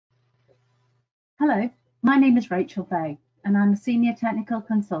Hello, my name is Rachel Vahey, and I'm a Senior Technical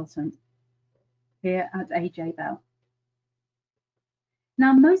Consultant here at AJ Bell.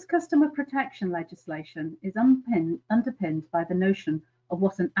 Now, most customer protection legislation is underpinned by the notion of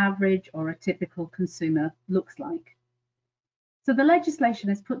what an average or a typical consumer looks like. So the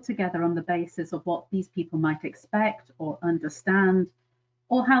legislation is put together on the basis of what these people might expect or understand,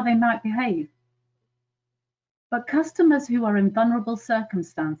 or how they might behave. But customers who are in vulnerable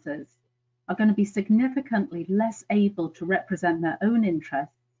circumstances are going to be significantly less able to represent their own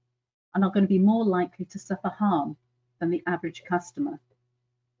interests and are going to be more likely to suffer harm than the average customer.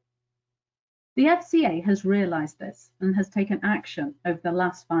 The FCA has realised this and has taken action over the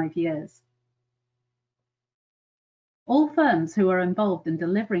last 5 years. All firms who are involved in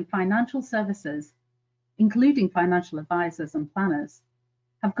delivering financial services, including financial advisors and planners,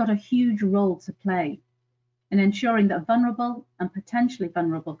 have got a huge role to play in ensuring that vulnerable and potentially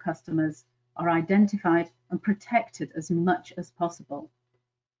vulnerable customers are identified and protected as much as possible.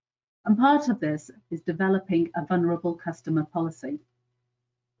 And part of this is developing a vulnerable customer policy.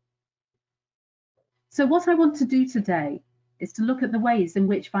 So what I want to do today is to look at the ways in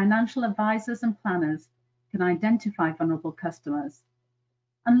which financial advisors and planners can identify vulnerable customers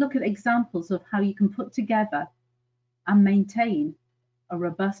and look at examples of how you can put together and maintain a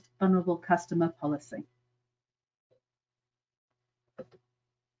robust vulnerable customer policy.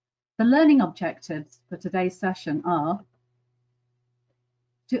 The learning objectives for today's session are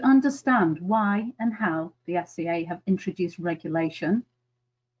to understand why and how the FCA have introduced regulation,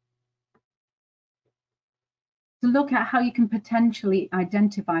 to look at how you can potentially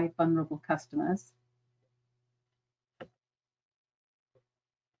identify vulnerable customers,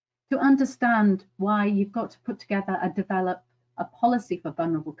 to understand why you've got to put together and develop a policy for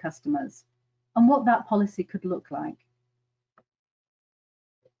vulnerable customers and what that policy could look like.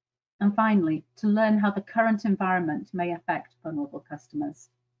 And finally, to learn how the current environment may affect vulnerable customers.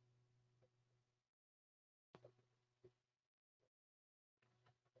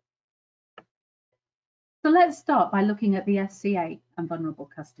 So let's start by looking at the FCA and vulnerable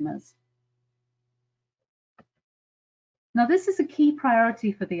customers. Now, this is a key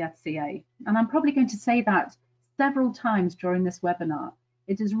priority for the FCA, and I'm probably going to say that several times during this webinar.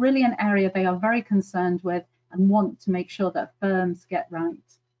 It is really an area they are very concerned with and want to make sure that firms get right.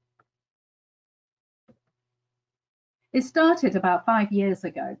 It started about 5 years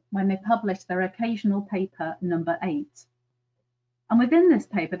ago when they published their occasional paper number 8. And within this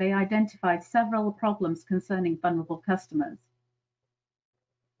paper, they identified several problems concerning vulnerable customers.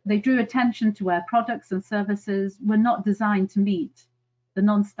 They drew attention to where products and services were not designed to meet the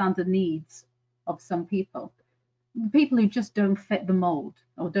non-standard needs of some people who just don't fit the mold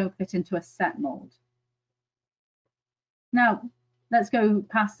or don't fit into a set mold. Now, let's go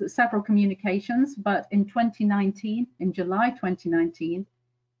past several communications, but in 2019, in July 2019,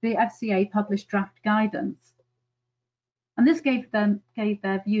 the FCA published draft guidance. And this gave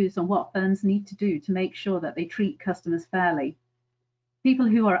their views on what firms need to do to make sure that they treat customers fairly, people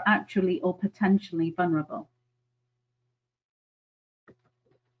who are actually or potentially vulnerable.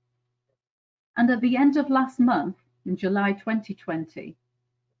 And at the end of last month, in July 2020,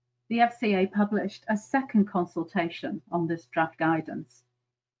 the FCA published a second consultation on this draft guidance.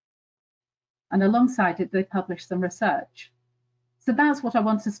 And alongside it, they published some research. So that's what I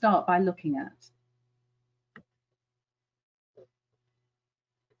want to start by looking at.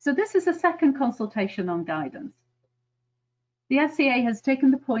 So this is a second consultation on guidance. The FCA has taken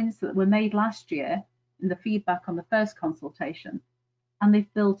the points that were made last year in the feedback on the first consultation, and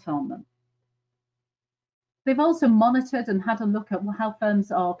they've built on them. They've also monitored and had a look at how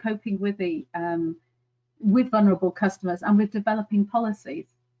firms are coping with vulnerable customers and with developing policies.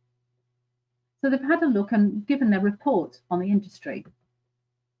 So they've had a look and given their report on the industry.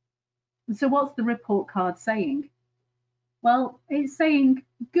 So what's the report card saying? Well, it's saying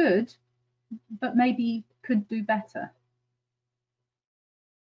good, but maybe could do better.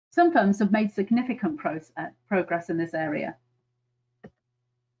 Some firms have made significant progress in this area.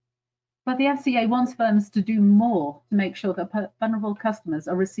 But the FCA wants firms to do more to make sure that vulnerable customers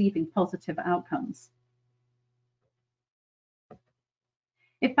are receiving positive outcomes.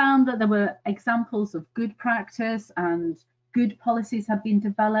 It found that there were examples of good practice and good policies had been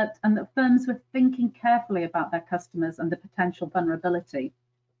developed, and that firms were thinking carefully about their customers and the potential vulnerability.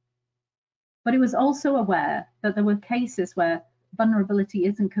 But it was also aware that there were cases where vulnerability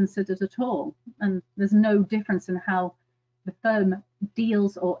isn't considered at all, and there's no difference in how the firm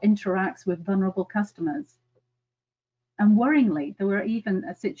deals or interacts with vulnerable customers. And worryingly, there were even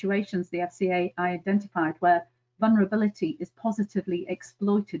situations the FCA identified where vulnerability is positively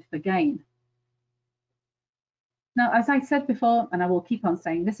exploited for gain. Now, as I said before, and I will keep on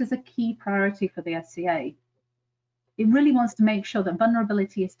saying, this is a key priority for the FCA. It really wants to make sure that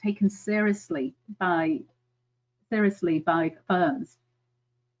vulnerability is taken seriously by firms.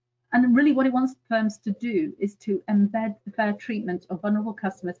 And really what it wants firms to do is to embed the fair treatment of vulnerable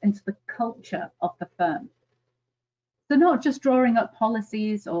customers into the culture of the firm. So not just drawing up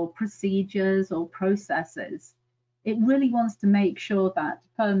policies or procedures or processes. It really wants to make sure that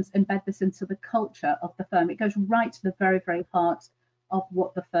firms embed this into the culture of the firm. It goes right to the very, very heart of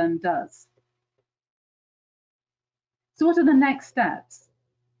what the firm does. So what are the next steps?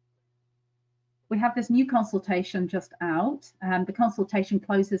 We have this new consultation just out, and the consultation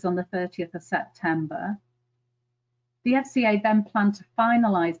closes on the 30th of September. The FCA then plan to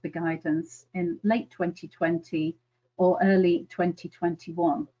finalise the guidance in late 2020 or early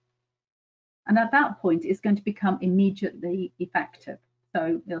 2021. And at that point, it's going to become immediately effective.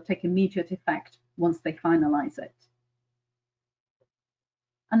 So it'll take immediate effect once they finalise it.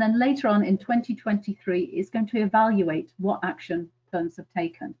 And then later on in 2023, it's going to evaluate what action firms have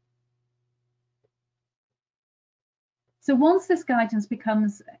taken. So once this guidance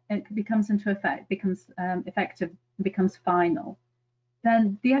becomes effective, becomes final,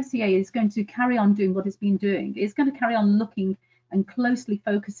 then the FCA is going to carry on doing what it's been doing. It's going to carry on looking and closely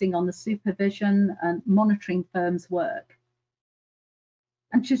focusing on the supervision and monitoring firms' work,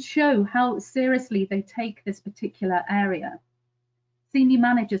 and to show how seriously they take this particular area. Senior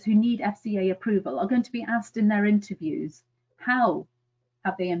managers who need FCA approval are going to be asked in their interviews, how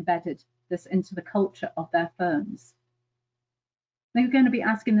have they embedded this into the culture of their firms? They're going to be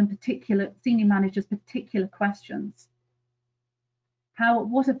asking them senior managers particular questions.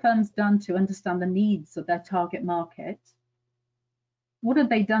 What have firms done to understand the needs of their target market? What have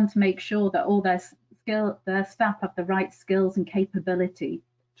they done to make sure that all their staff have the right skills and capability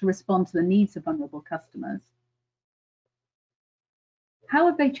to respond to the needs of vulnerable customers? How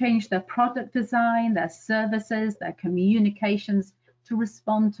have they changed their product design, their services, their communications to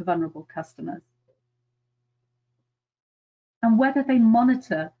respond to vulnerable customers? And whether they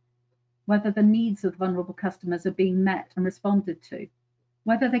monitor whether the needs of vulnerable customers are being met and responded to,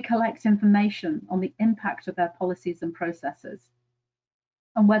 whether they collect information on the impact of their policies and processes,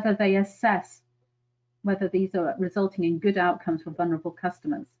 and whether they assess whether these are resulting in good outcomes for vulnerable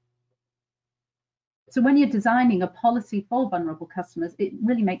customers. So when you're designing a policy for vulnerable customers, it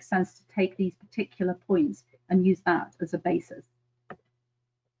really makes sense to take these particular points and use that as a basis.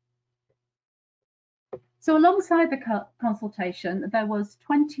 So alongside the consultation, there was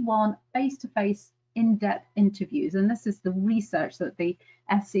 21 face-to-face in-depth interviews, and this is the research that the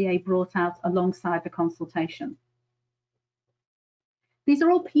FCA brought out alongside the consultation. These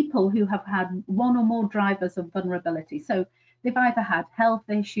are all people who have had one or more drivers of vulnerability. So they've either had health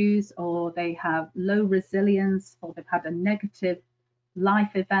issues, or they have low resilience, or they've had a negative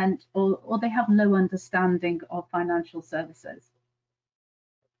life event, or they have low understanding of financial services.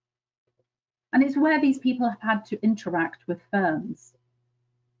 And it's where these people have had to interact with firms.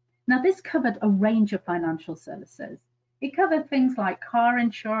 Now, this covered a range of financial services. It covered things like car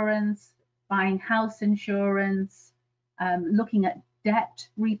insurance, buying house insurance, looking at debt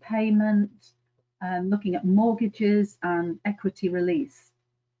repayment, looking at mortgages and equity release.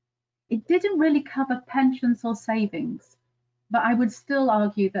 It didn't really cover pensions or savings, but I would still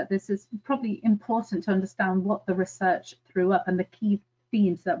argue that this is probably important to understand what the research threw up and the key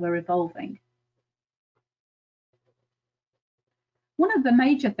themes that were evolving. One of the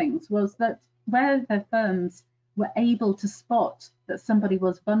major things was that where the firms were able to spot that somebody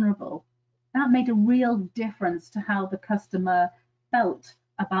was vulnerable, that made a real difference to how the customer felt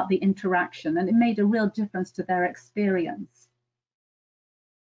about the interaction, and it made a real difference to their experience.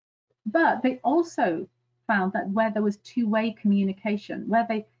 But they also found that where there was two-way communication, where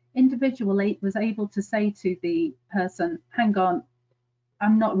the individual was able to say to the person, hang on,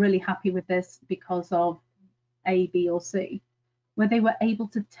 I'm not really happy with this because of A, B, or C, where they were able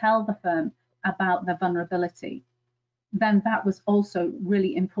to tell the firm about their vulnerability, then that was also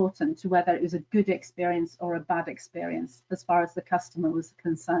really important to whether it was a good experience or a bad experience as far as the customer was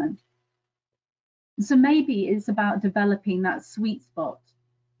concerned. So maybe it's about developing that sweet spot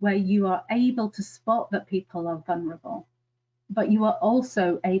where you are able to spot that people are vulnerable, but you are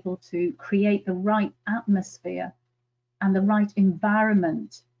also able to create the right atmosphere and the right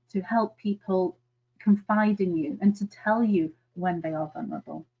environment to help people confide in you and to tell you when they are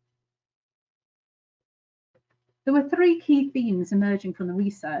vulnerable. There were three key themes emerging from the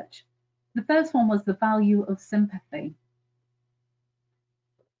research. The first one was the value of sympathy.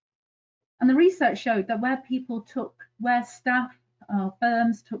 And the research showed that where staff or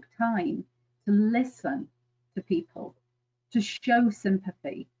firms took time to listen to people, to show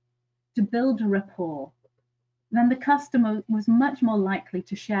sympathy, to build a rapport, then the customer was much more likely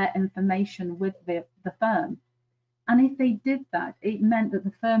to share information with the firm. And if they did that, it meant that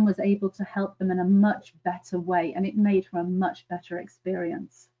the firm was able to help them in a much better way, and it made for a much better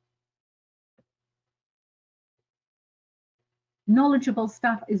experience. Knowledgeable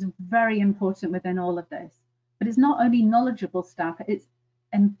staff is very important within all of this, but it's not only knowledgeable staff, it's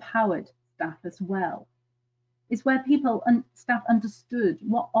empowered staff as well. It's where people and staff understood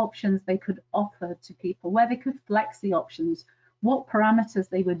what options they could offer to people, where they could flex the options, what parameters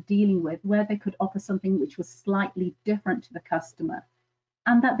they were dealing with, where they could offer something which was slightly different to the customer,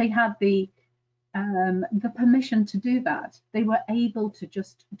 and that they had the permission to do that. They were able to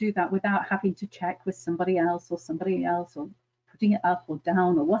just do that without having to check with somebody else, or putting it up or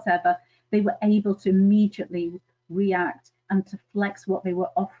down or whatever. They were able to immediately react and to flex what they were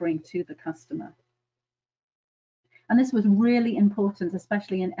offering to the customer. And this was really important,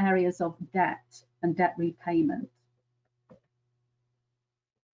 especially in areas of debt and debt repayment.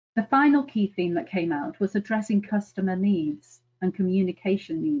 The final key theme that came out was addressing customer needs and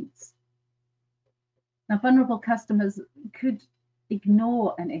communication needs. Now, vulnerable customers could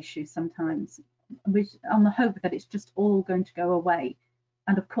ignore an issue sometimes, which on the hope that it's just all going to go away.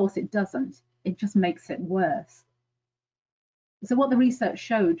 And of course it doesn't, it just makes it worse. So what the research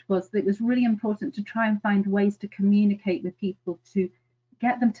showed was that it was really important to try and find ways to communicate with people, to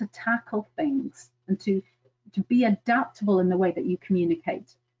get them to tackle things and to be adaptable in the way that you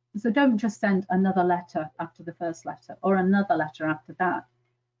communicate. So don't just send another letter after the first letter or another letter after that.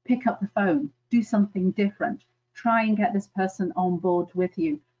 Pick up the phone, do something different. Try and get this person on board with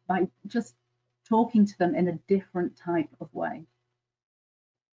you by just talking to them in a different type of way.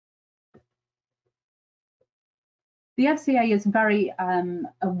 The FCA is very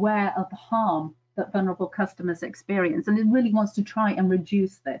aware of the harm that vulnerable customers experience, and it really wants to try and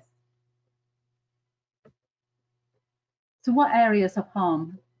reduce this. So what areas of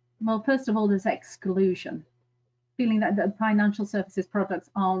harm? Well, first of all, there's exclusion. Feeling that the financial services products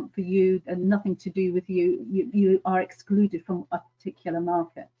aren't for you and nothing to do with you, you are excluded from a particular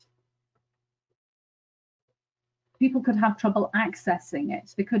market. People could have trouble accessing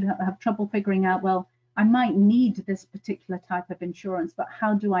it. They could have trouble figuring out, well, I might need this particular type of insurance, but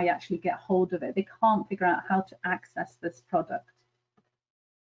how do I actually get hold of it? They can't figure out how to access this product.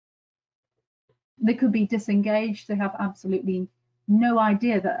 They could be disengaged. They have absolutely no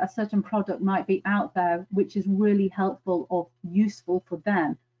idea that a certain product might be out there which is really helpful or useful for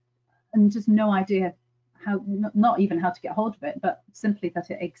them, and just no idea how, not even how to get hold of it, but simply that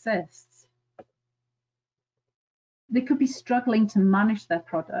it exists. They could be struggling to manage their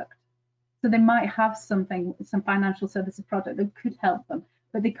product. So they might have some financial services product that could help them,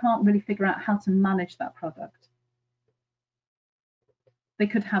 but they can't really figure out how to manage that product. They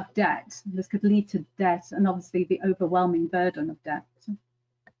could have debt. This could lead to debt and obviously the overwhelming burden of debt.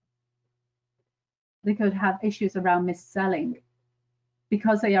 They could have issues around mis-selling.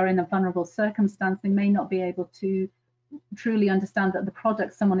 Because they are in a vulnerable circumstance, they may not be able to truly understand that the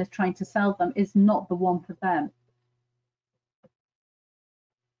product someone is trying to sell them is not the one for them.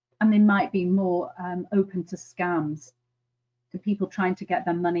 And they might be more open to scams, to people trying to get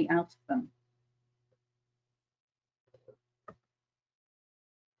their money out of them.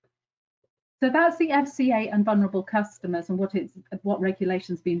 So that's the FCA and vulnerable customers and what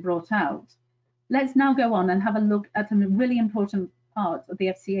regulations being brought out. Let's now go on and have a look at a really important part of the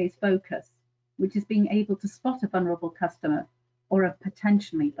FCA's focus, which is being able to spot a vulnerable customer or a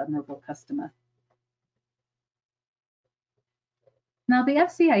potentially vulnerable customer. Now, the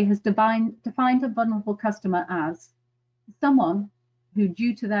FCA has defined a vulnerable customer as someone who,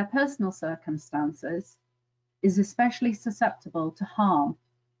 due to their personal circumstances, is especially susceptible to harm,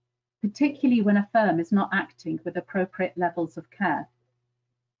 particularly when a firm is not acting with appropriate levels of care.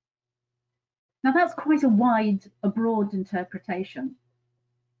 Now, that's quite a broad interpretation,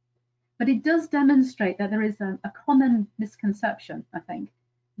 but it does demonstrate that there is a common misconception, I think,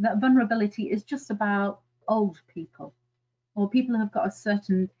 that vulnerability is just about old people, or people who have got a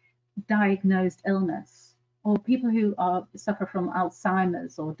certain diagnosed illness, or people who suffer from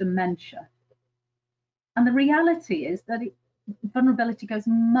Alzheimer's or dementia. And the reality is that vulnerability goes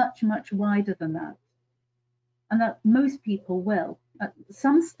much, much wider than that, and that most people will, at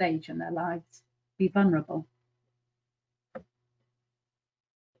some stage in their lives, be vulnerable.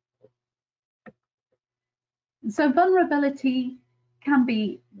 So vulnerability can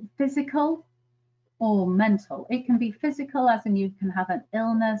be physical or mental. It can be physical, as in you can have an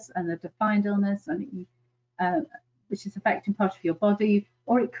illness and a defined illness, and which is affecting part of your body,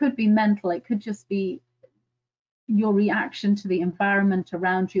 or it could be mental. It could just be your reaction to the environment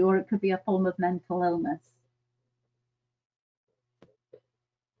around you, or it could be a form of mental illness.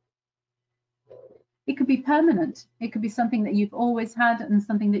 It could be permanent. It could be something that you've always had and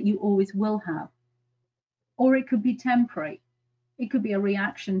something that you always will have. Or it could be temporary. It could be a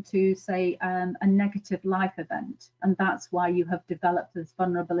reaction to, say, a negative life event, and that's why you have developed this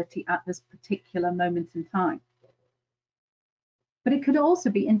vulnerability at this particular moment in time. But it could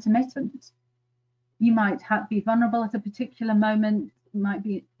also be intermittent. You might be vulnerable at a particular moment, you might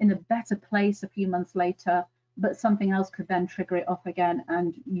be in a better place a few months later, but something else could then trigger it off again,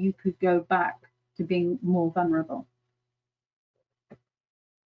 and you could go back to being more vulnerable.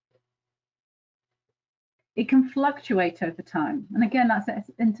 It can fluctuate over time. And again, that's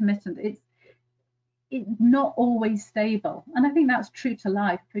intermittent. It's not always stable. And I think that's true to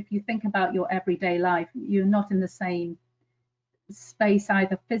life. If you think about your everyday life, you're not in the same space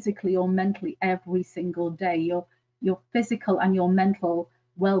either physically or mentally every single day. Your physical and your mental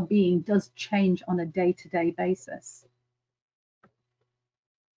well-being does change on a day-to-day basis.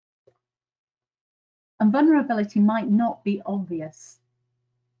 And vulnerability might not be obvious.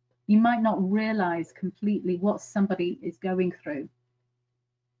 You might not realize completely what somebody is going through.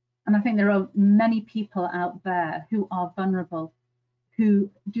 And I think there are many people out there who are vulnerable, who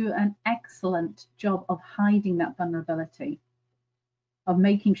do an excellent job of hiding that vulnerability, of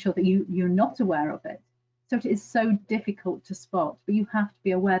making sure that you're not aware of it. So it is so difficult to spot, but you have to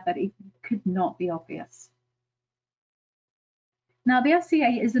be aware that it could not be obvious. Now, the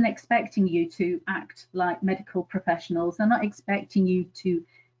FCA isn't expecting you to act like medical professionals. They're not expecting you to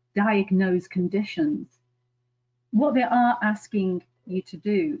diagnose conditions. What they are asking you to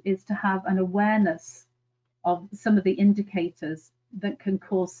do is to have an awareness of some of the indicators that can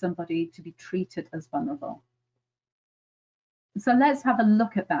cause somebody to be treated as vulnerable. So let's have a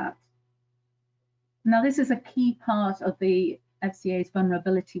look at that. Now, this is a key part of the FCA's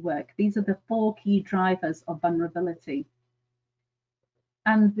vulnerability work. These are the 4 key drivers of vulnerability.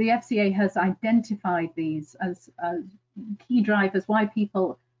 And the FCA has identified these as key drivers, why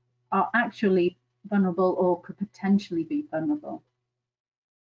people are actually vulnerable or could potentially be vulnerable.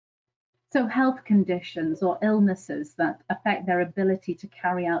 So health conditions or illnesses that affect their ability to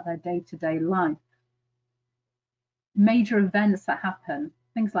carry out their day-to-day life. Major events that happen,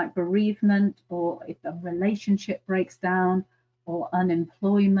 things like bereavement, or if a relationship breaks down, or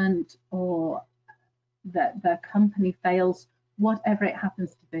unemployment, or that their company fails, whatever it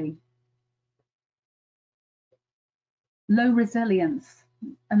happens to be. Low resilience,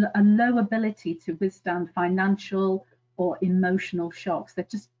 a low ability to withstand financial or emotional shocks. That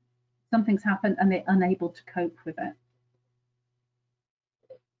just something's happened and they're unable to cope with it.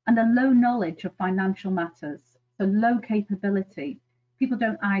 And a low knowledge of financial matters, so low capability. People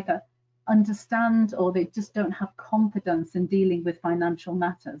don't either understand or they just don't have confidence in dealing with financial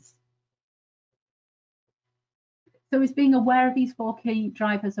matters. So it's being aware of these 4 key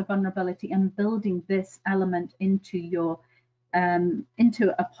drivers of vulnerability and building this element into your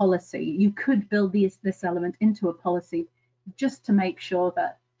into a policy. You could build this element into a policy just to make sure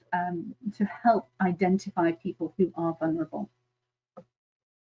that to help identify people who are vulnerable.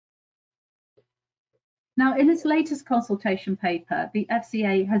 Now, in its latest consultation paper, the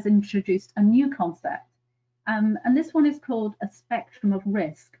FCA has introduced a new concept, and this one is called a spectrum of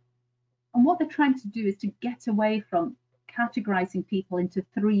risk. And what they're trying to do is to get away from categorizing people into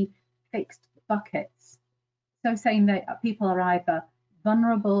 3 fixed buckets. So saying that people are either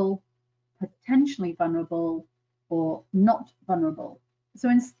vulnerable, potentially vulnerable, or not vulnerable. So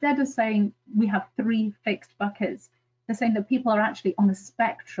instead of saying we have 3 fixed buckets, they're saying that people are actually on a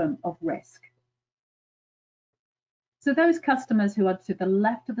spectrum of risk. So those customers who are to the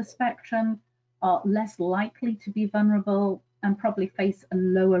left of the spectrum are less likely to be vulnerable and probably face a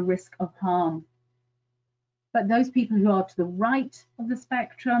lower risk of harm. But those people who are to the right of the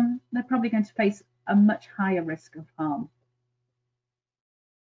spectrum, they're probably going to face a much higher risk of harm.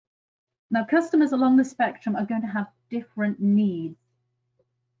 Now, customers along the spectrum are going to have different needs.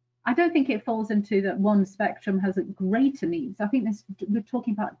 I don't think it falls into that one spectrum has a greater needs. I think we're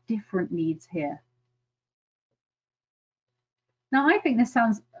talking about different needs here. Now, I think this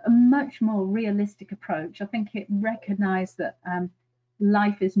sounds a much more realistic approach. I think it recognises that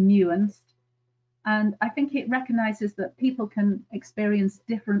life is nuanced, and I think it recognises that people can experience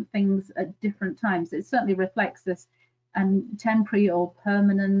different things at different times. It certainly reflects this temporary or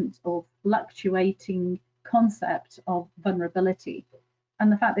permanent or fluctuating concept of vulnerability,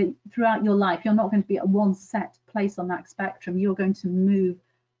 and the fact that throughout your life you're not going to be at one set place on that spectrum. You're going to move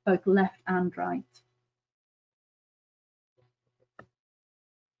both left and right.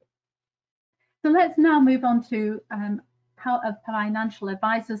 So let's now move on to how financial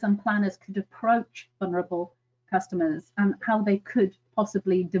advisors and planners could approach vulnerable customers and how they could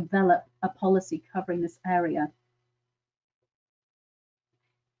possibly develop a policy covering this area.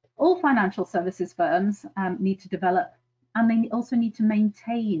 All financial services firms need to develop, and they also need to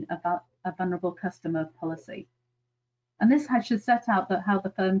maintain a vulnerable customer policy. And this should set out how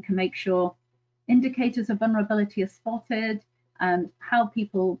the firm can make sure indicators of vulnerability are spotted and how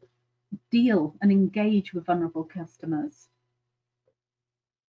people deal and engage with vulnerable customers.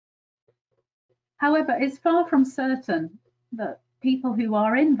 However, it's far from certain that people who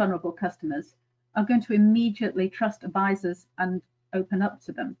are in vulnerable customers are going to immediately trust advisors and open up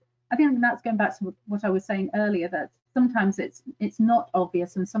to them. I think that's going back to what I was saying earlier, that sometimes it's not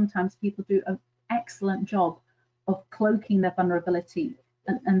obvious, and sometimes people do an excellent job of cloaking their vulnerability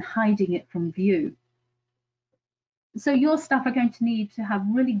and hiding it from view. So your staff are going to need to have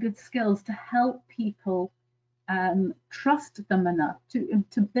really good skills to help people trust them enough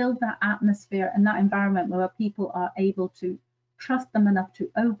to build that atmosphere and that environment where people are able to trust them enough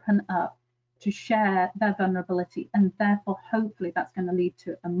to open up, to share their vulnerability, and therefore hopefully that's going to lead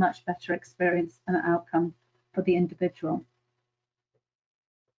to a much better experience and outcome for the individual.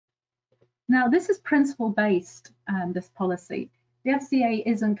 Now, this is principle-based, this policy. The FCA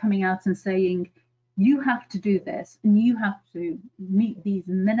isn't coming out and saying, you have to do this and you have to meet these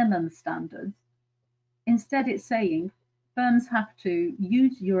minimum standards. Instead, it's saying firms have to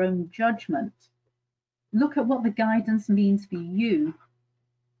use your own judgment, look at what the guidance means for you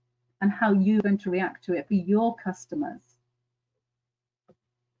and how you're going to react to it for your customers.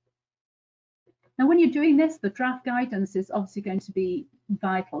 Now, when you're doing this, the draft guidance is obviously going to be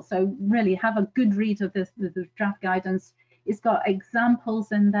vital. So really have a good read of the draft guidance. It's got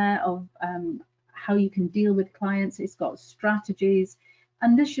examples in there of how you can deal with clients. It's got strategies,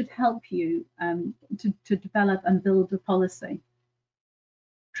 and this should help you to develop and build a policy.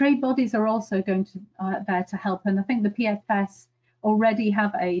 Trade bodies are also going to there to help, and I think the PFS already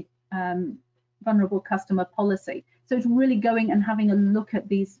have a vulnerable customer policy. So it's really going and having a look at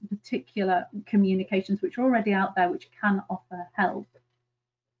these particular communications which are already out there, which can offer help.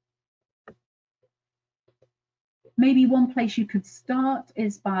 Maybe one place you could start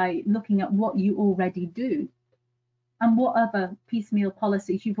is by looking at what you already do and what other piecemeal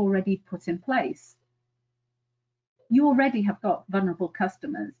policies you've already put in place. You already have got vulnerable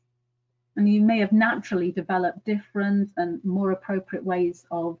customers, and you may have naturally developed different and more appropriate ways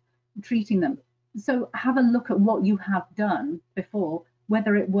of treating them. So have a look at what you have done before,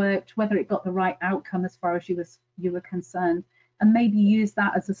 whether it worked, whether it got the right outcome as far as you were concerned, and maybe use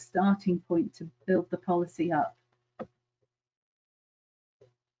that as a starting point to build the policy up.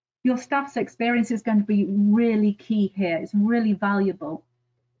 Your staff's experience is going to be really key here. It's really valuable.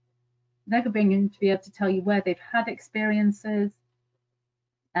 They're going to be able to tell you where they've had experiences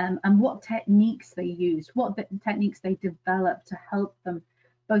and what techniques they use, what techniques they develop to help them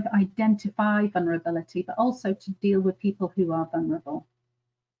both identify vulnerability, but also to deal with people who are vulnerable.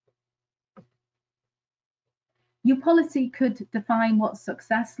 Your policy could define what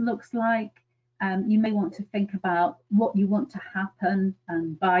success looks like. You may want to think about what you want to happen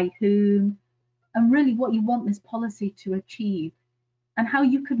and by whom, and really what you want this policy to achieve and how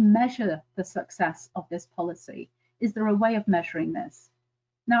you could measure the success of this policy. Is there a way of measuring this?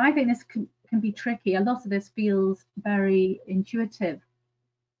 Now, I think this can be tricky. A lot of this feels very intuitive.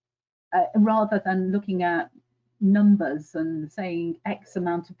 Rather than looking at numbers and saying X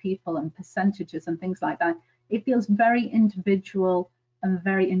amount of people and percentages and things like that, it feels very individual and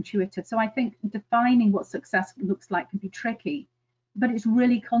very intuitive. So I think defining what success looks like can be tricky, but it's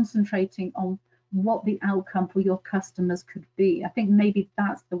really concentrating on what the outcome for your customers could be. I think maybe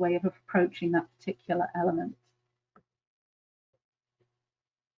that's the way of approaching that particular element.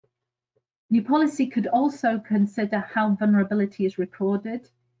 Your policy could also consider how vulnerability is recorded,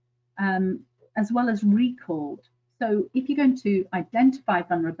 as well as recalled. So if you're going to identify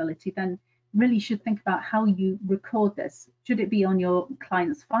vulnerability, then really should think about how you record this. Should it be on your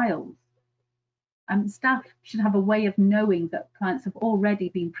clients' files? Staff should have a way of knowing that clients have already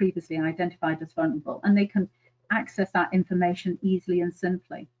been previously identified as vulnerable, and they can access that information easily and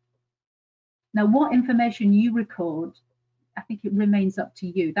simply. Now, what information you record, I think it remains up to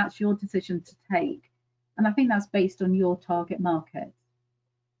you. That's your decision to take. And I think that's based on your target market.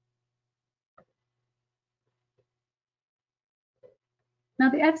 Now,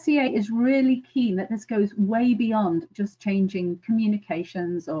 the FCA is really keen that this goes way beyond just changing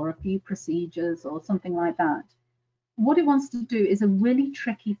communications or a few procedures or something like that. What it wants to do is a really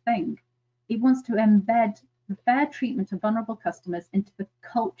tricky thing. It wants to embed the fair treatment of vulnerable customers into the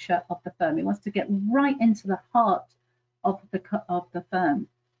culture of the firm. It wants to get right into the heart of the firm.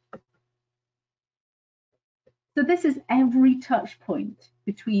 So this is every touch point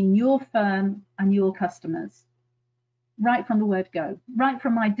between your firm and your customers, right from the word go, right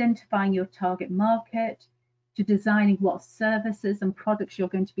from identifying your target market to designing what services and products you're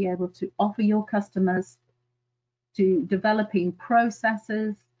going to be able to offer your customers, to developing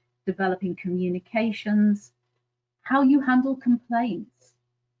processes, developing communications, how you handle complaints,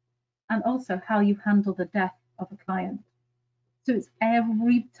 and also how you handle the death of a client. So it's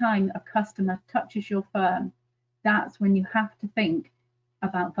every time a customer touches your firm, that's when you have to think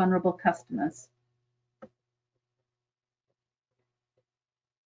about vulnerable customers.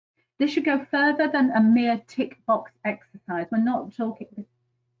 This should go further than a mere tick box exercise. We're not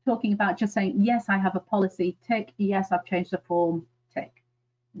talking about just saying, yes, I have a policy, tick, yes, I've changed the form, tick.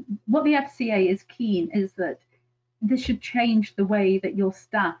 What the FCA is keen is that this should change the way that your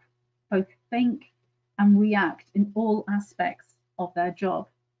staff both think and react in all aspects of their job.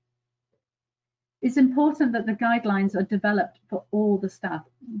 It's important that the guidelines are developed for all the staff.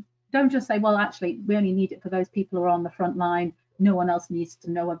 Don't just say, well, actually, we only need it for those people who are on the front line. No one else needs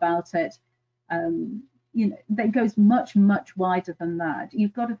to know about it. You know, that goes much, much wider than that.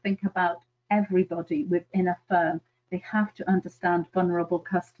 You've got to think about everybody within a firm. They have to understand vulnerable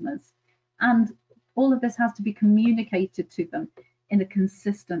customers. And all of this has to be communicated to them in a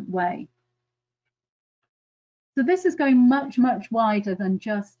consistent way. So this is going much, much wider than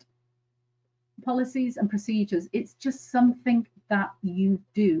just policies and procedures. It's just something that you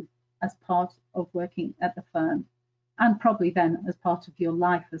do as part of working at the firm, and probably then as part of your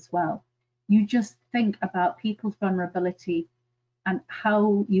life as well. You just think about people's vulnerability and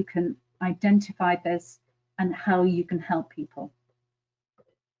how you can identify this and how you can help people.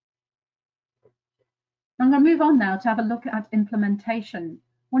 I'm going to move on now to have a look at implementation.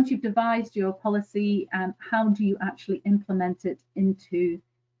 Once you've devised your policy, how do you actually implement it into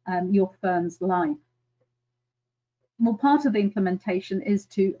your firm's life? Well, part of the implementation is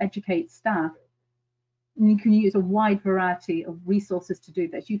to educate staff. And you can use a wide variety of resources to do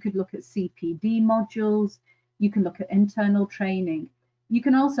this. You could look at CPD modules, you can look at internal training, you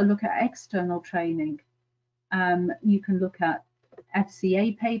can also look at external training. You can look at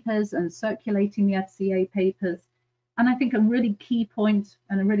FCA papers and circulating the FCA papers. And I think a really key point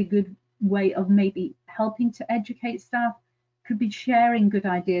and a really good way of maybe helping to educate staff could be sharing good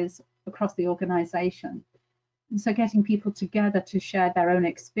ideas across the organisation. So getting people together to share their own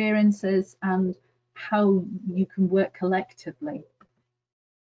experiences and how you can work collectively.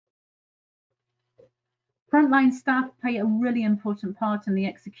 Frontline staff play a really important part in the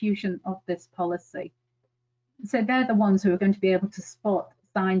execution of this policy. So they're the ones who are going to be able to spot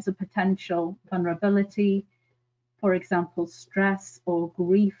signs of potential vulnerability, for example, stress or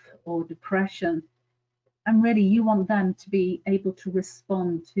grief or depression. And really you want them to be able to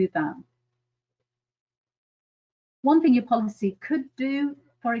respond to that. One thing your policy could do,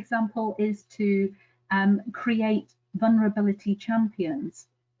 for example, is to create vulnerability champions.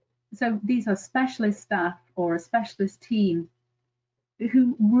 So these are specialist staff or a specialist team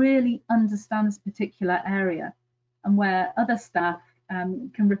who really understand this particular area and where other staff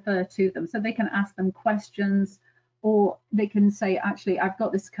can refer to them. So they can ask them questions, or they can say, actually, I've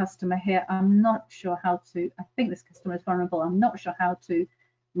got this customer here. I'm not sure how to, I think this customer is vulnerable. I'm not sure how to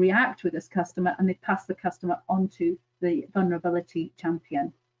react with this customer, and they pass the customer on to the vulnerability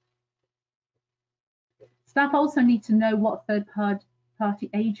champion. Staff also need to know what third-party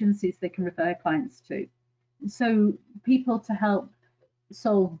agencies they can refer clients to. So people to help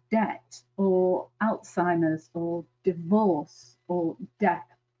solve debt or Alzheimer's or divorce or death,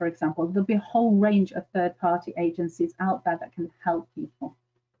 for example. There'll be a whole range of third-party agencies out there that can help people.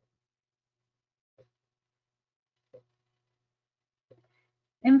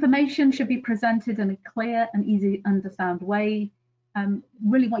 Information should be presented in a clear and easy to understand way.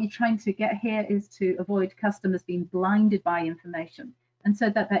 Really what you're trying to get here is to avoid customers being blinded by information, and so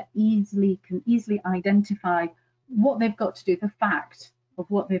that they can easily identify what they've got to do, the fact of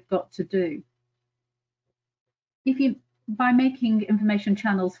what they've got to do. By making information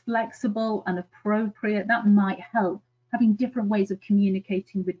channels flexible and appropriate, that might help. Having different ways of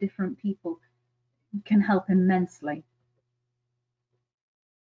communicating with different people can help immensely.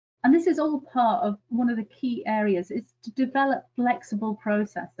 And this is all part of one of the key areas, is to develop flexible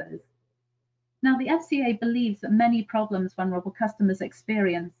processes. Now, the FCA believes that many problems vulnerable customers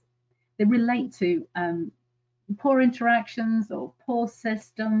experience, they relate to poor interactions or poor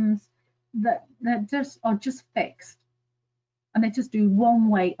systems that are just fixed, and they just do one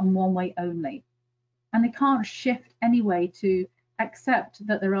way and one way only. and they can't shift anyway to accept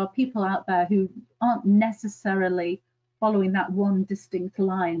that there are people out there who aren't necessarily following that one distinct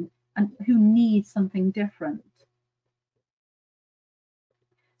line and who need something different.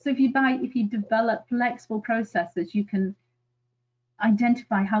 So if you develop flexible processes, you can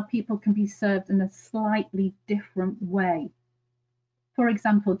identify how people can be served in a slightly different way. For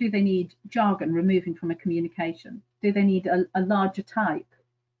example, do they need jargon removing from a communication? Do they need a larger type?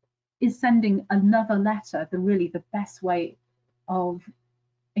 Is sending another letter really the best way of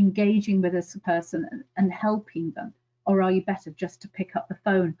engaging with this person and helping them? Or are you better just to pick up the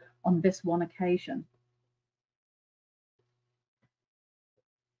phone on this one occasion?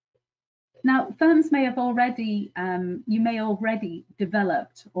 Now, firms may have already, you may already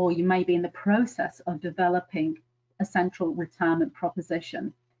developed, or you may be in the process of developing a central retirement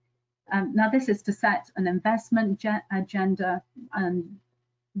proposition. Now, this is to set an investment agenda and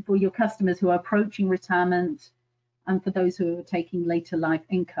for your customers who are approaching retirement and for those who are taking later life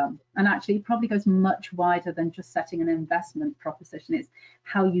income. And actually, it probably goes much wider than just setting an investment proposition. It's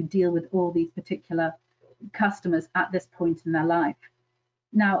how you deal with all these particular customers at this point in their life.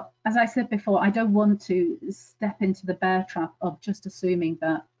 Now, as I said before, I don't want to step into the bear trap of just assuming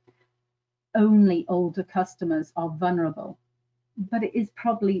that only older customers are vulnerable. But it is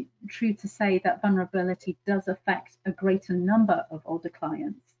probably true to say that vulnerability does affect a greater number of older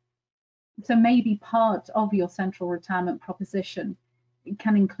clients. So maybe part of your central retirement proposition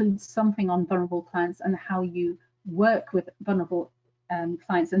can include something on vulnerable clients and how you work with vulnerable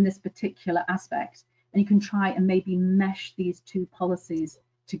clients in this particular aspect. And you can try and maybe mesh these two policies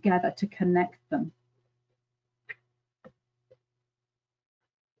together to connect them.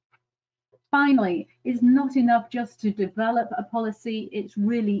 Finally, it's not enough just to develop a policy. It's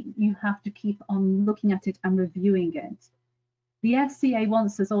really, you have to keep on looking at it and reviewing it. The FCA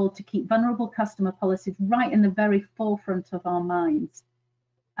wants us all to keep vulnerable customer policies right in the very forefront of our minds.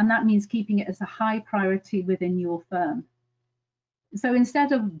 And that means keeping it as a high priority within your firm. So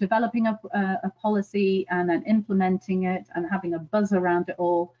instead of developing a policy and then implementing it and having a buzz around it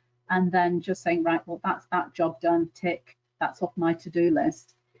all, and then just saying, right, well, that's that job done, tick, that's off my to-do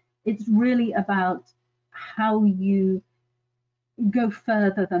list. It's really about how you go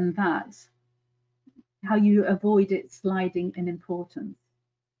further than that, how you avoid it sliding in importance.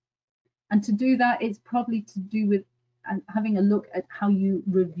 And to do that, it's probably to do with having a look at how you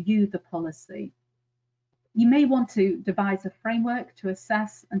review the policy. You may want to devise a framework to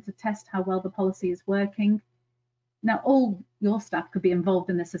assess and to test how well the policy is working. Now, all your staff could be involved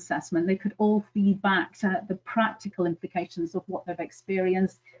in this assessment. They could all feed back to the practical implications of what they've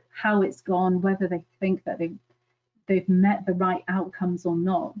experienced, how it's gone, whether they think that they've met the right outcomes or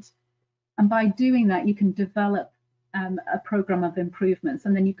not. And by doing that, you can develop a program of improvements,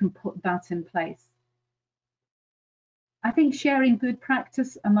 and then you can put that in place. I think sharing good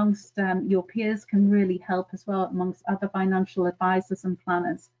practice amongst your peers can really help as well, amongst other financial advisors and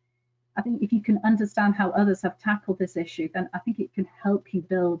planners. I think if you can understand how others have tackled this issue, then I think it can help you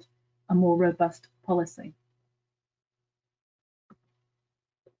build a more robust policy.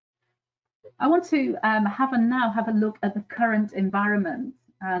 I want to now have a look at the current environment,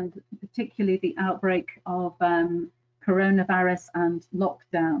 and particularly the outbreak of coronavirus and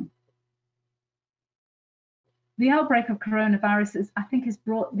lockdown. The outbreak of coronavirus I think has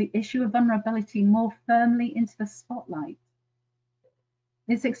brought the issue of vulnerability more firmly into the spotlight.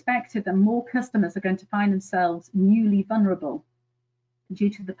 It's expected that more customers are going to find themselves newly vulnerable due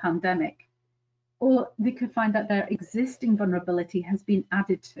to the pandemic, or they could find that their existing vulnerability has been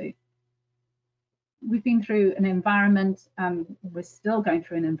added to. We've been through an environment, we're still going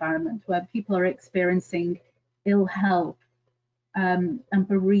through an environment where people are experiencing ill health and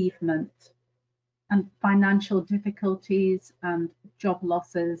bereavement and financial difficulties and job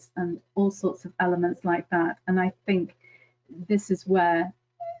losses and all sorts of elements like that. And I think this is where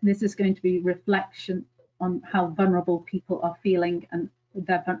this is going to be reflection on how vulnerable people are feeling and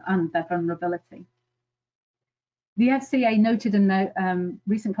their vulnerability. The FCA noted in their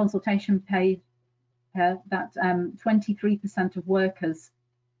recent consultation paper that 23% of workers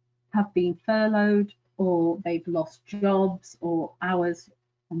have been furloughed, or they've lost jobs or hours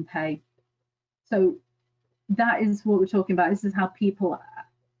on pay. So that is what we're talking about. This is how people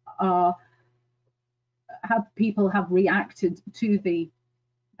have reacted to the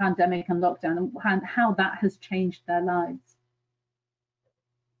pandemic and lockdown, and how that has changed their lives.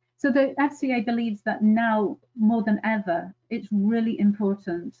 So the FCA believes that now more than ever, it's really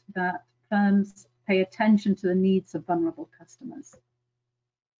important that firms pay attention to the needs of vulnerable customers.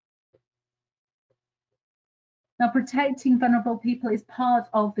 Now, protecting vulnerable people is part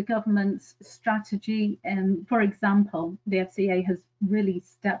of the government's strategy. And for example, the FCA has really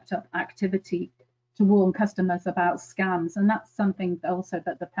stepped up activity to warn customers about scams. And that's something also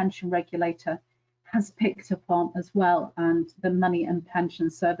that the pension regulator has picked up on as well, and the money and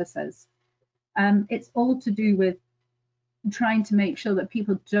pension services. It's all to do with trying to make sure that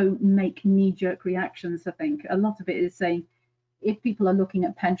people don't make knee-jerk reactions. I think a lot of it is saying, if people are looking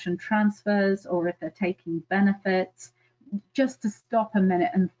at pension transfers or if they're taking benefits, just to stop a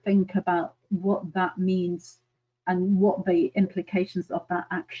minute and think about what that means and what the implications of that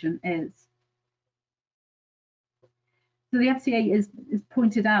action is. So the FCA is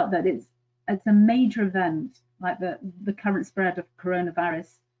pointed out that it's a major event, like the current spread of coronavirus.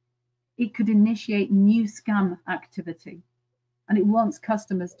 It could initiate new scam activity, and it wants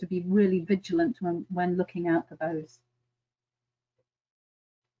customers to be really vigilant when looking out for those.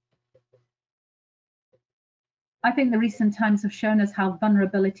 I think the recent times have shown us how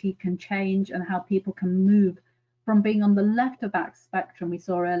vulnerability can change and how people can move from being on the left of that spectrum we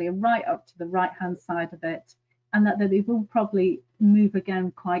saw earlier right up to the right-hand side of it, and that they will probably move again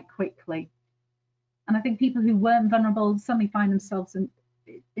quite quickly. And I think people who weren't vulnerable suddenly find themselves in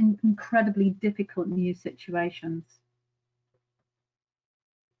incredibly difficult new situations.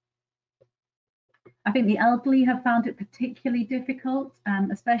 I think the elderly have found it particularly difficult,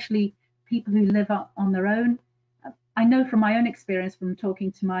 especially people who live on their own. I know from my own experience, from talking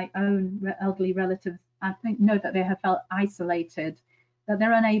to my own elderly relatives, I know that they have felt isolated, that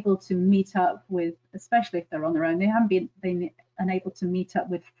they're unable to meet up with, especially if they're on their own, they haven't been unable to meet up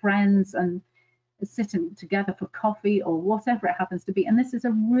with friends and sitting together for coffee or whatever it happens to be. And this is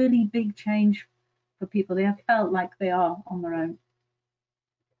a really big change for people. They have felt like they are on their own.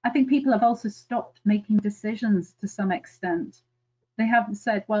 I think people have also stopped making decisions to some extent. They haven't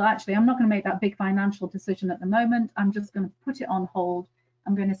said, well, actually, I'm not going to make that big financial decision at the moment. I'm just going to put it on hold.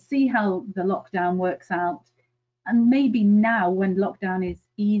 I'm going to see how the lockdown works out. And maybe now, when lockdown is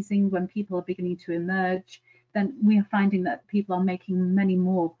easing, when people are beginning to emerge, then we are finding that people are making many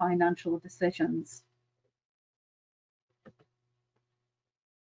more financial decisions.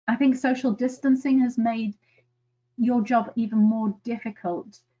 I think social distancing has made your job even more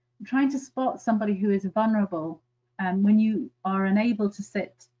difficult. Trying to spot somebody who is vulnerable when you are unable to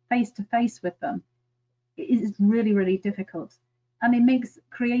sit face to face with them, it is really, really difficult. And it makes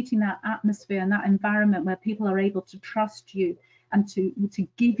creating that atmosphere and that environment where people are able to trust you and to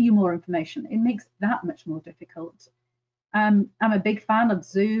give you more information, it makes that much more difficult. I'm a big fan of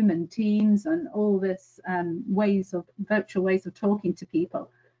Zoom and Teams and all this virtual ways of talking to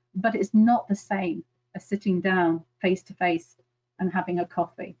people, but it's not the same as sitting down face to face and having a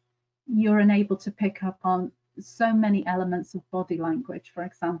coffee. You're unable to pick up on so many elements of body language, for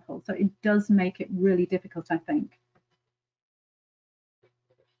example. So it does make it really difficult, I think.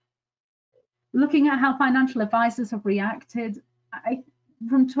 Looking at how financial advisors have reacted,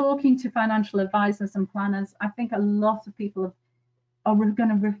 from talking to financial advisors and planners, I think a lot of people are going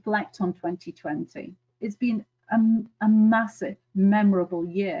to reflect on 2020. It's been a massive, memorable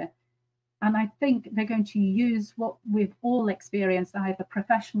year. And I think they're going to use what we've all experienced, either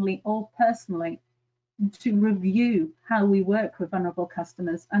professionally or personally, to review how we work with vulnerable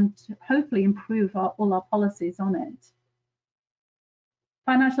customers and to hopefully improve all our policies on it.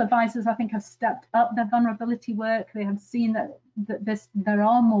 Financial advisors, I think, have stepped up their vulnerability work. They have seen that there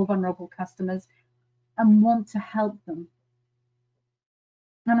are more vulnerable customers and want to help them.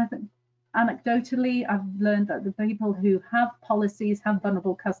 And I think anecdotally, I've learned that the people who have policies, have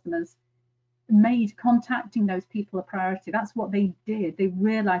vulnerable customers, made contacting those people a priority. That's what they did. They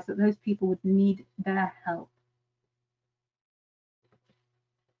realized that those people would need their help.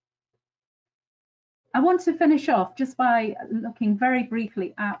 I want to finish off just by looking very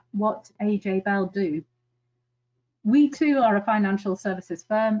briefly at what AJ Bell do. We too are a financial services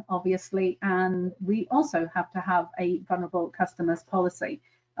firm, obviously, and we also have to have a vulnerable customers policy.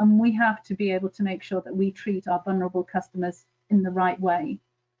 And we have to be able to make sure that we treat our vulnerable customers in the right way.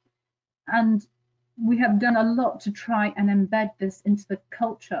 And we have done a lot to try and embed this into the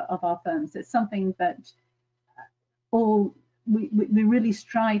culture of our firms. It's something that we're really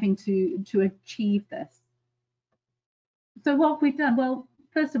striving to achieve this. So what we've done, well,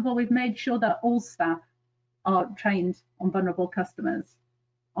 first of all, we've made sure that all staff are trained on vulnerable customers,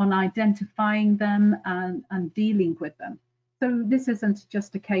 on identifying them and dealing with them. So this isn't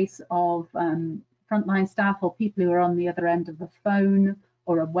just a case of frontline staff or people who are on the other end of a phone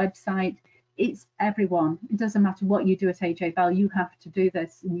or a website. It's everyone. It doesn't matter what you do at AJ Bell, you have to do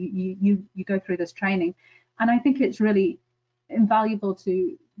this. You go through this training. And I think it's really invaluable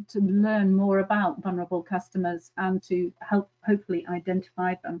to learn more about vulnerable customers and to help hopefully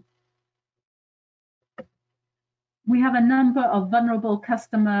identify them. We have a number of vulnerable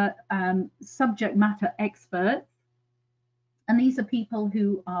customer subject matter experts, and these are people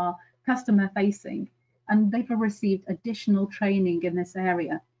who are customer facing and they've received additional training in this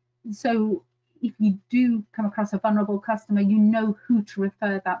area. So if you do come across a vulnerable customer, you know who to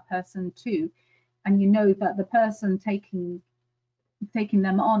refer that person to, and you know that the person taking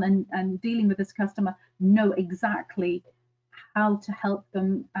them on and dealing with this customer know exactly how to help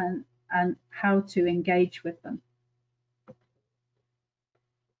them and how to engage with them.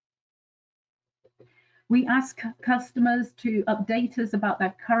 We ask customers to update us about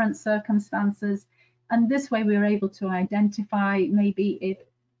their current circumstances, and this way we are able to identify maybe if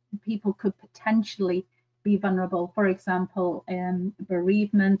people could potentially be vulnerable, for example,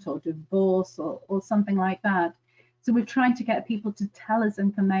 bereavement or divorce or something like that. So we're trying to get people to tell us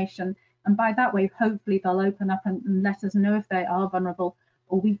information, and by that way, hopefully they'll open up and let us know if they are vulnerable,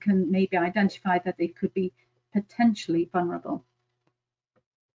 or we can maybe identify that they could be potentially vulnerable.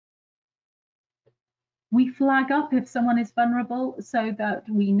 We flag up if someone is vulnerable so that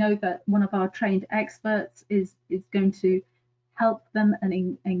we know that one of our trained experts is going to help them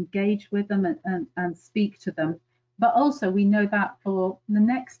and engage with them and speak to them. But also we know that for the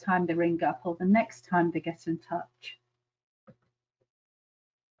next time they ring up or the next time they get in touch.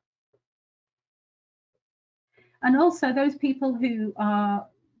 And also those people who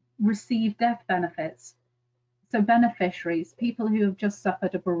receive death benefits, so beneficiaries, people who have just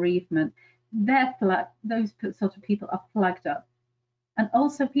suffered a bereavement, those sort of people are flagged up. And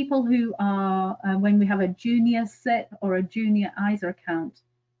also people who are, when we have a junior SIP or a junior ISA account,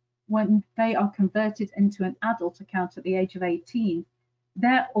 when they are converted into an adult account at the age of 18,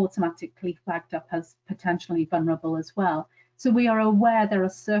 they're automatically flagged up as potentially vulnerable as well. So we are aware there are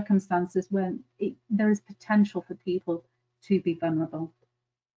circumstances when there is potential for people to be vulnerable.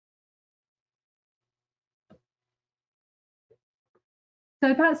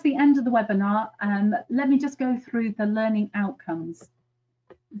 So that's the end of the webinar. Let me just go through the learning outcomes.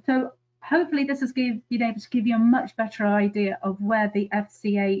 So hopefully this has been able to give you a much better idea of where the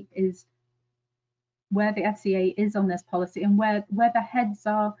FCA is on this policy and where the heads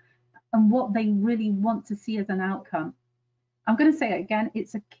are and what they really want to see as an outcome. I'm going to say it again,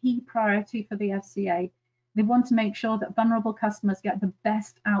 it's a key priority for the FCA. They want to make sure that vulnerable customers get the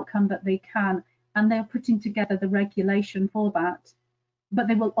best outcome that they can, and they're putting together the regulation for that. But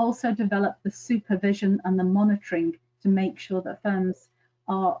they will also develop the supervision and the monitoring to make sure that firms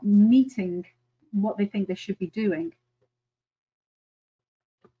are meeting what they think they should be doing.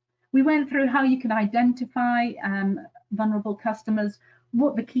 We went through how you can identify vulnerable customers,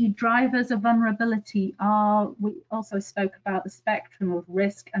 what the key drivers of vulnerability are. We also spoke about the spectrum of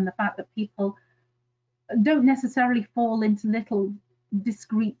risk and the fact that people don't necessarily fall into little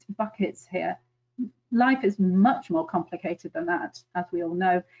discrete buckets here. Life is much more complicated than that, as we all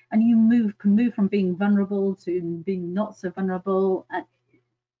know, and you can move from being vulnerable to being not so vulnerable. And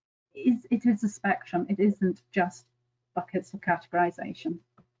it is a spectrum. It isn't just buckets of categorization.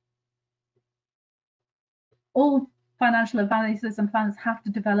 All financial advisors and planners have to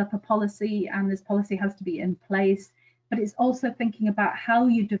develop a policy, and this policy has to be in place, but it's also thinking about how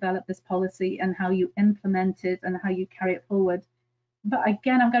you develop this policy and how you implement it and how you carry it forward. But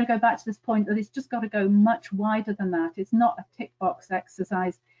again, I'm going to go back to this point that it's just got to go much wider than that. It's not a tick box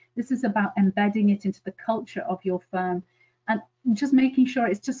exercise. This is about embedding it into the culture of your firm and just making sure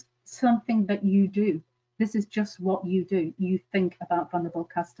it's just something that you do. This is just what you do. You think about vulnerable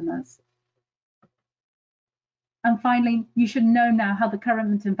customers. And finally, you should know now how the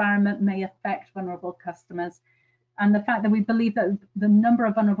current environment may affect vulnerable customers, and the fact that we believe that the number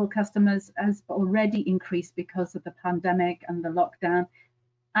of vulnerable customers has already increased because of the pandemic and the lockdown.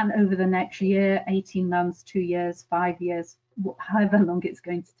 And over the next year, 18 months, 2 years, 5 years, however long it's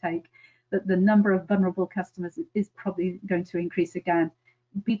going to take, that the number of vulnerable customers is probably going to increase again.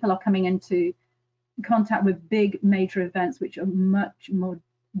 People are coming into contact with big major events which are much more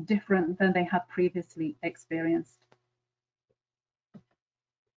different than they have previously experienced.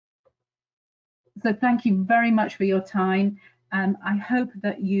 So thank you very much for your time. I hope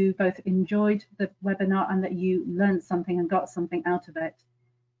that you both enjoyed the webinar and that you learned something and got something out of it.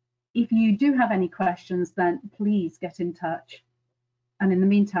 If you do have any questions, then please get in touch. And in the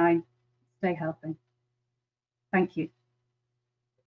meantime, stay healthy. Thank you.